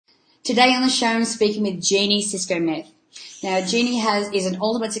Today on the show, I'm speaking with Jeanie Cisco-Meth. Now, Jeanie is an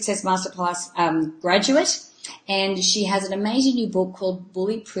Ultimate Success Masterclass graduate, and she has an amazing new book called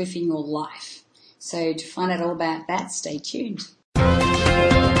Bully-Proofing Your Life. So to find out all about that, stay tuned.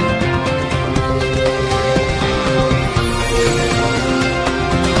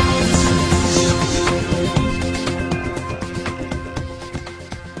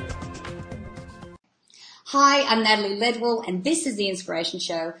 Hi, I'm Natalie Ledwell, and this is The Inspiration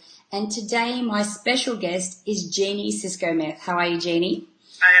Show. And today, my special guest is Jeanie Cisco-Meth. How are you, Jeanie?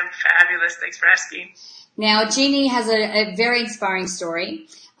 I am fabulous. Thanks for asking. Now, Jeanie has a very inspiring story.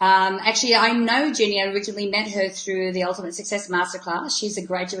 Actually, I know Jeanie. I originally met her through the Ultimate Success Masterclass. She's a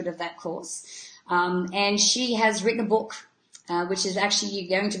graduate of that course. And she has written a book, which is actually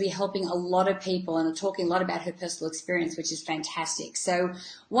going to be helping a lot of people and talking a lot about her personal experience, which is fantastic. So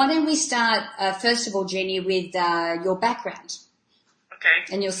why don't we start, first of all, Jeanie, with your background.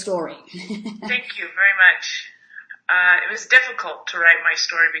 Okay. And your story. Thank you very much. It was difficult to write my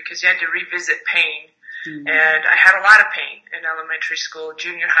story because you had to revisit pain. Mm-hmm. And I had a lot of pain in elementary school,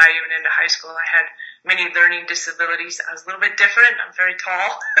 junior high, even into high school. I had many learning disabilities. I was a little bit different. I'm very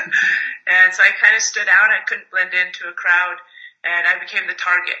tall. And so I kind of stood out. I couldn't blend into a crowd. And I became the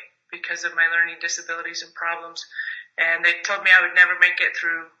target because of my learning disabilities and problems. And they told me I would never make it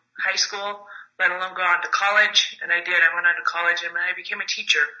through high school, let alone go on to college. And I did. I went on to college and I became a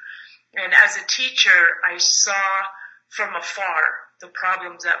teacher. And as a teacher, I saw from afar the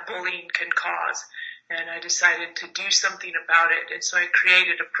problems that bullying can cause. And I decided to do something about it. And so I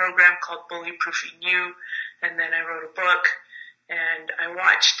created a program called Bully-Proofing You. And then I wrote a book and I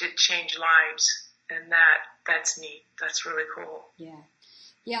watched it change lives. And that's neat. That's really cool. Yeah.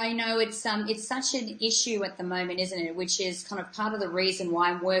 Yeah, I know it's such an issue at the moment, isn't it? Which is kind of part of the reason why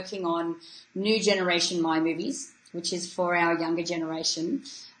I'm working on New Generation My Movies, which is for our younger generation.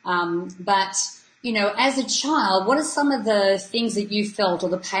 But, you know, as a child, what are some of the things that you felt or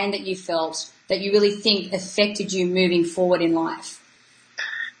the pain that you felt that you really think affected you moving forward in life?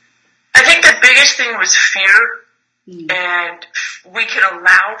 I think the biggest thing was fear. And we can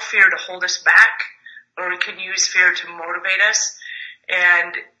allow fear to hold us back, or we can use fear to motivate us.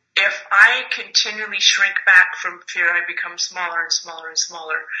 And if I continually shrink back from fear, I become smaller and smaller and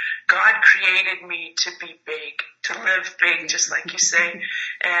smaller. God created me to be big, to live big, just like you say.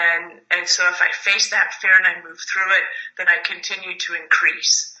 And so if I face that fear and I move through it, then I continue to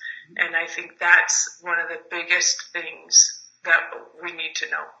increase. And I think that's one of the biggest things that we need to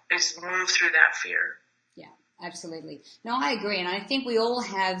know is move through that fear. Yeah, absolutely. No, I agree. And I think we'll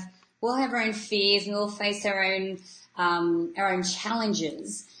have our own fears and we'll face our own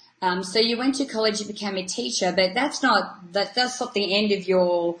challenges. So you went to college, you became a teacher, but that's not the end of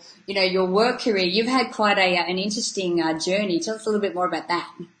your work career. You've had quite an interesting journey. Tell us a little bit more about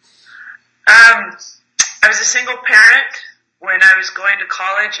that. I was a single parent when I was going to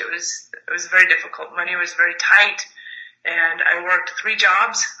college. It was very difficult. Money was very tight, and I worked 3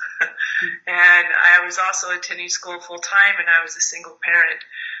 jobs, and I was also attending school full time, and I was a single parent.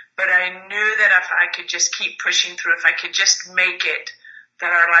 But I knew that if I could just keep pushing through, if I could just make it, that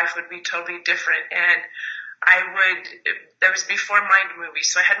our life would be totally different. And that was before Mind Movie,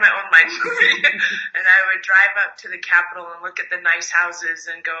 so I had my own Mind Movie. And I would drive up to the Capitol and look at the nice houses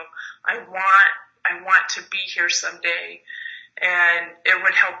and go, I want to be here someday. And it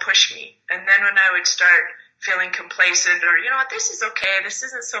would help push me. And then when I would start feeling complacent or, you know what, this is okay, this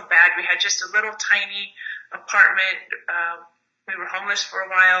isn't so bad. We had just a little tiny apartment. We were homeless for a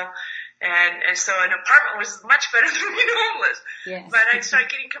while, and so an apartment was much better than being homeless. Yes. But I'd start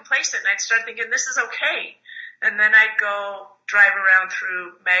getting complacent, and I'd start thinking, this is okay. And then I'd go drive around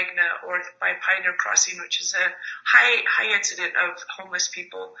through Magna or by Pioneer Crossing, which is a high incident of homeless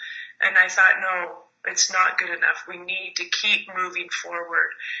people. And I thought, no, it's not good enough. We need to keep moving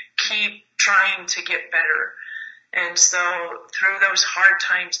forward, keep trying to get better. And so through those hard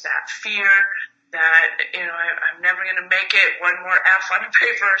times, that fear, that, you know, I'm never going to make it, one more F on a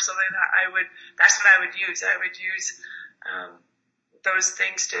paper or something, that's what I would use. I would use those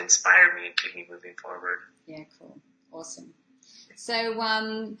things to inspire me and keep me moving forward. Yeah, cool. Awesome. So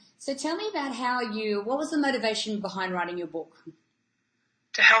tell me about what was the motivation behind writing your book?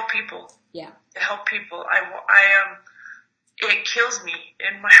 To help people. Yeah. To help people. It kills me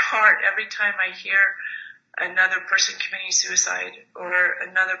in my heart every time I hear another person committing suicide or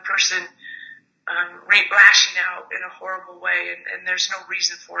another person lashing out in a horrible way, and there's no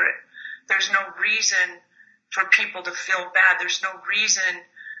reason for it. There's no reason for people to feel bad. There's no reason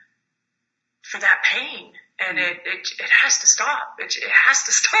for that pain, and it has to stop. It has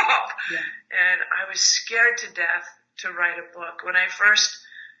to stop. Yeah. And I was scared to death to write a book. When I first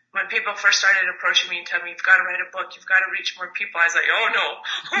when people first started approaching me and telling me, you've got to write a book, you've got to reach more people, I was like, oh no.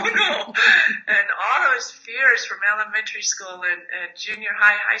 And all those fears from elementary school and junior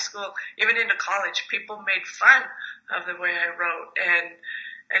high school, even into college, people made fun of the way I wrote.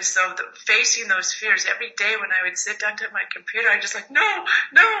 And so facing those fears every day when I would sit down to my computer, I'd just like, no.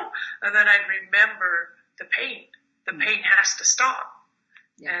 And then I'd remember the pain. The pain has to stop.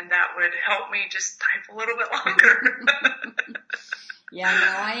 Yeah. And that would help me just type a little bit longer. Yeah,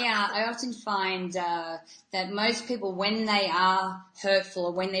 no, I often find that most people, when they are hurtful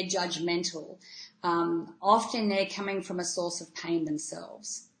or when they're judgmental, often they're coming from a source of pain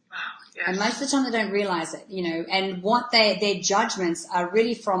themselves. Wow, yes. And most of the time they don't realize it, and what their judgments are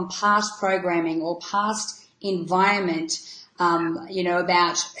really from past programming or past environment,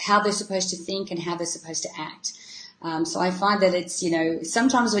 about how they're supposed to think and how they're supposed to act. So I find that it's,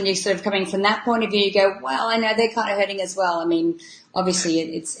 sometimes when you're sort of coming from that point of view, you go, well, I know they're kind of hurting as well. I mean, obviously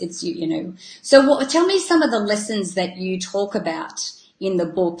it's you. So tell me some of the lessons that you talk about in the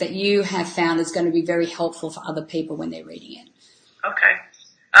book that you have found is going to be very helpful for other people when they're reading it. Okay.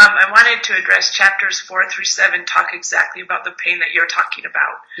 I wanted to address chapters 4 through 7, talk exactly about the pain that you're talking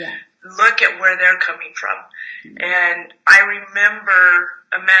about. Yeah. Look at where they're coming from. Mm-hmm. And I remember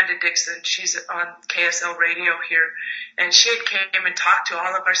Amanda Dixon, she's on KSL radio here, and she had came and talked to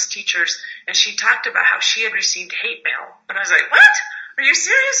all of us teachers, and she talked about how she had received hate mail. And I was like, what? Are you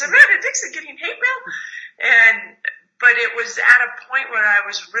serious? Amanda Dixon getting hate mail? But it was at a point where I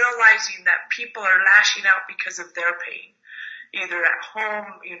was realizing that people are lashing out because of their pain. Either at home,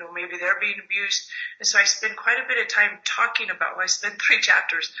 maybe they're being abused. And so I spend quite a bit of time talking about, I spend 3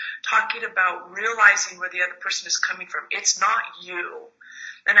 chapters talking about realizing where the other person is coming from. It's not you.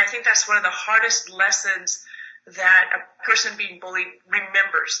 And I think that's one of the hardest lessons that a person being bullied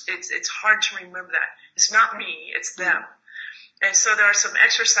remembers. It's hard to remember that. It's not me, it's them. And so there are some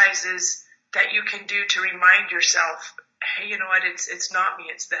exercises that you can do to remind yourself, hey, you know what, it's not me,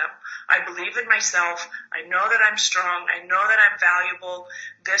 it's them. I believe in myself. I know that I'm strong. I know that I'm valuable.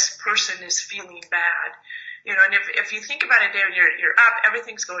 This person is feeling bad. And if you think about a day when you're up,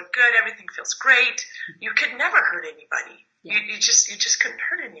 everything's going good, everything feels great, you could never hurt anybody. Yeah. You just couldn't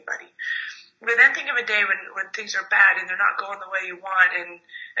hurt anybody. But then think of a day when things are bad and they're not going the way you want, and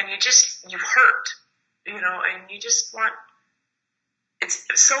you hurt, and you just want. It's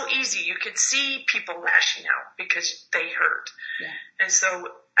so easy. You could see people lashing out because they hurt. Yeah. And so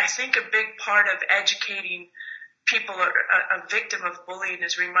I think a big part of educating people, a victim of bullying,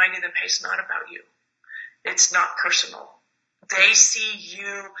 is reminding them, hey, it's not about you. It's not personal. They see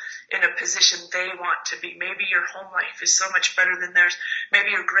you in a position they want to be. Maybe your home life is so much better than theirs.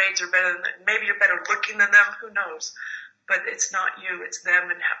 Maybe your grades are better than them. Maybe you're better looking than them. Who knows? But it's not you. It's them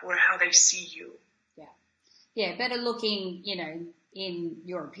and how they see you. Yeah. Yeah, better looking, in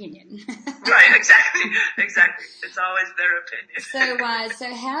your opinion. Right, exactly. It's always their opinion.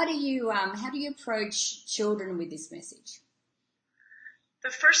 So how do you approach children with this message? The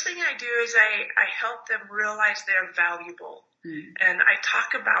first thing I do is I help them realize they're valuable. And I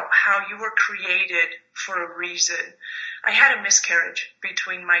talk about how you were created for a reason. I had a miscarriage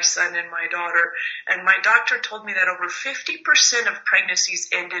between my son and my daughter, and my doctor told me that over 50% of pregnancies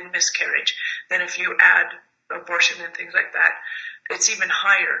end in miscarriage. Then if you add abortion and things like that, it's even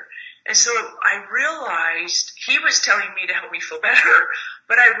higher. And so I realized, he was telling me to help me feel better,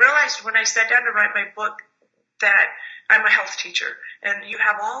 but I realized when I sat down to write my book that I'm a health teacher, and you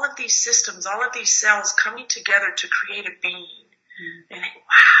have all of these systems, all of these cells coming together to create a being. And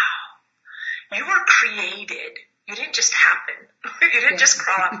wow, you were created. You didn't just happen. You didn't just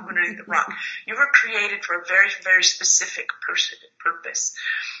crawl up underneath the rock. You were created for a very, very specific purpose.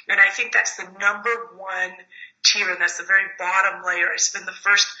 And I think that's the number one tier, and that's the very bottom layer. I spend the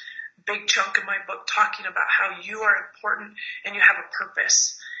first big chunk of my book talking about how you are important and you have a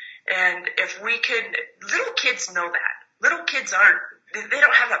purpose. And if we can, little kids know that. Little kids they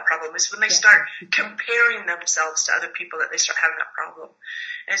don't have that problem. It's when they start comparing themselves to other people that they start having that problem.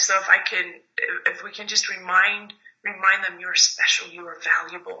 And so if we can just remind them you're special, you are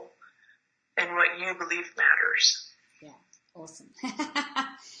valuable, and what you believe matters. Yeah, awesome.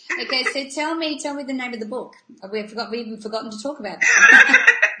 Okay, so tell me the name of the book. We've forgotten to talk about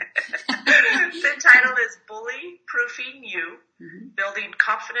that. The title is Bully Proofing You, Building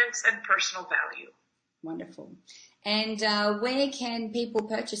Confidence and Personal Value. Wonderful. And where can people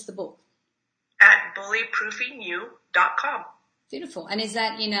purchase the book? At bullyproofingyou.com. Beautiful. And is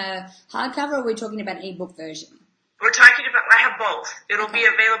that in a hardcover, or are we talking about an ebook version? We're talking about, I have both. It'll be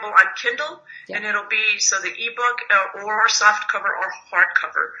available on Kindle, and it'll be the ebook or softcover or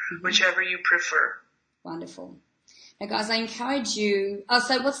hardcover, whichever you prefer. Wonderful. Now, guys, I encourage you. Oh,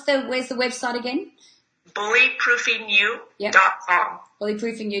 so where's the website again? bullyproofingyou.com.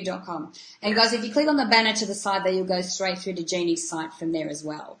 bullyproofingyou.com. And guys, if you click on the banner to the side there, you'll go straight through to Jeannie's site from there as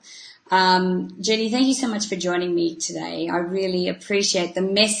well. Jeannie, thank you so much for joining me today. I really appreciate the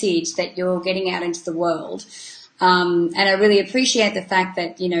message that you're getting out into the world. And I really appreciate the fact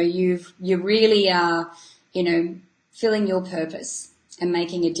that, you really are, filling your purpose and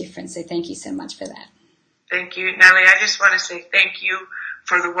making a difference. So thank you so much for that. Thank you, Natalie. I just want to say thank you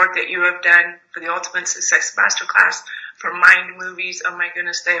for the work that you have done for the Ultimate Success Masterclass, for Mind movies. Oh my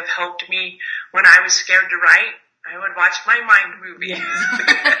goodness, they have helped me when I was scared to write. I would watch my Mind movie, and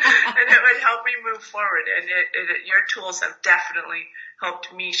it would help me move forward. And your tools have definitely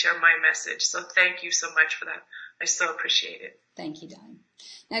helped me share my message. So thank you so much for that. I so appreciate it. Thank you, darling.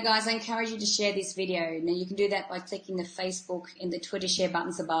 Now, guys, I encourage you to share this video. Now, you can do that by clicking the Facebook and the Twitter share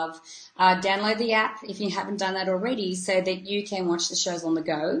buttons above. Download the app if you haven't done that already so that you can watch the shows on the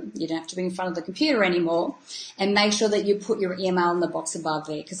go. You don't have to be in front of the computer anymore. And make sure that you put your email in the box above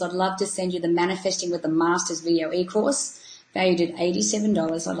there, because I'd love to send you the Manifesting with the Masters video e-course valued at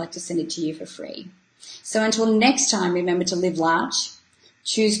 $87. I'd like to send it to you for free. So until next time, remember to live large,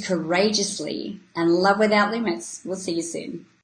 choose courageously, and love without limits. We'll see you soon.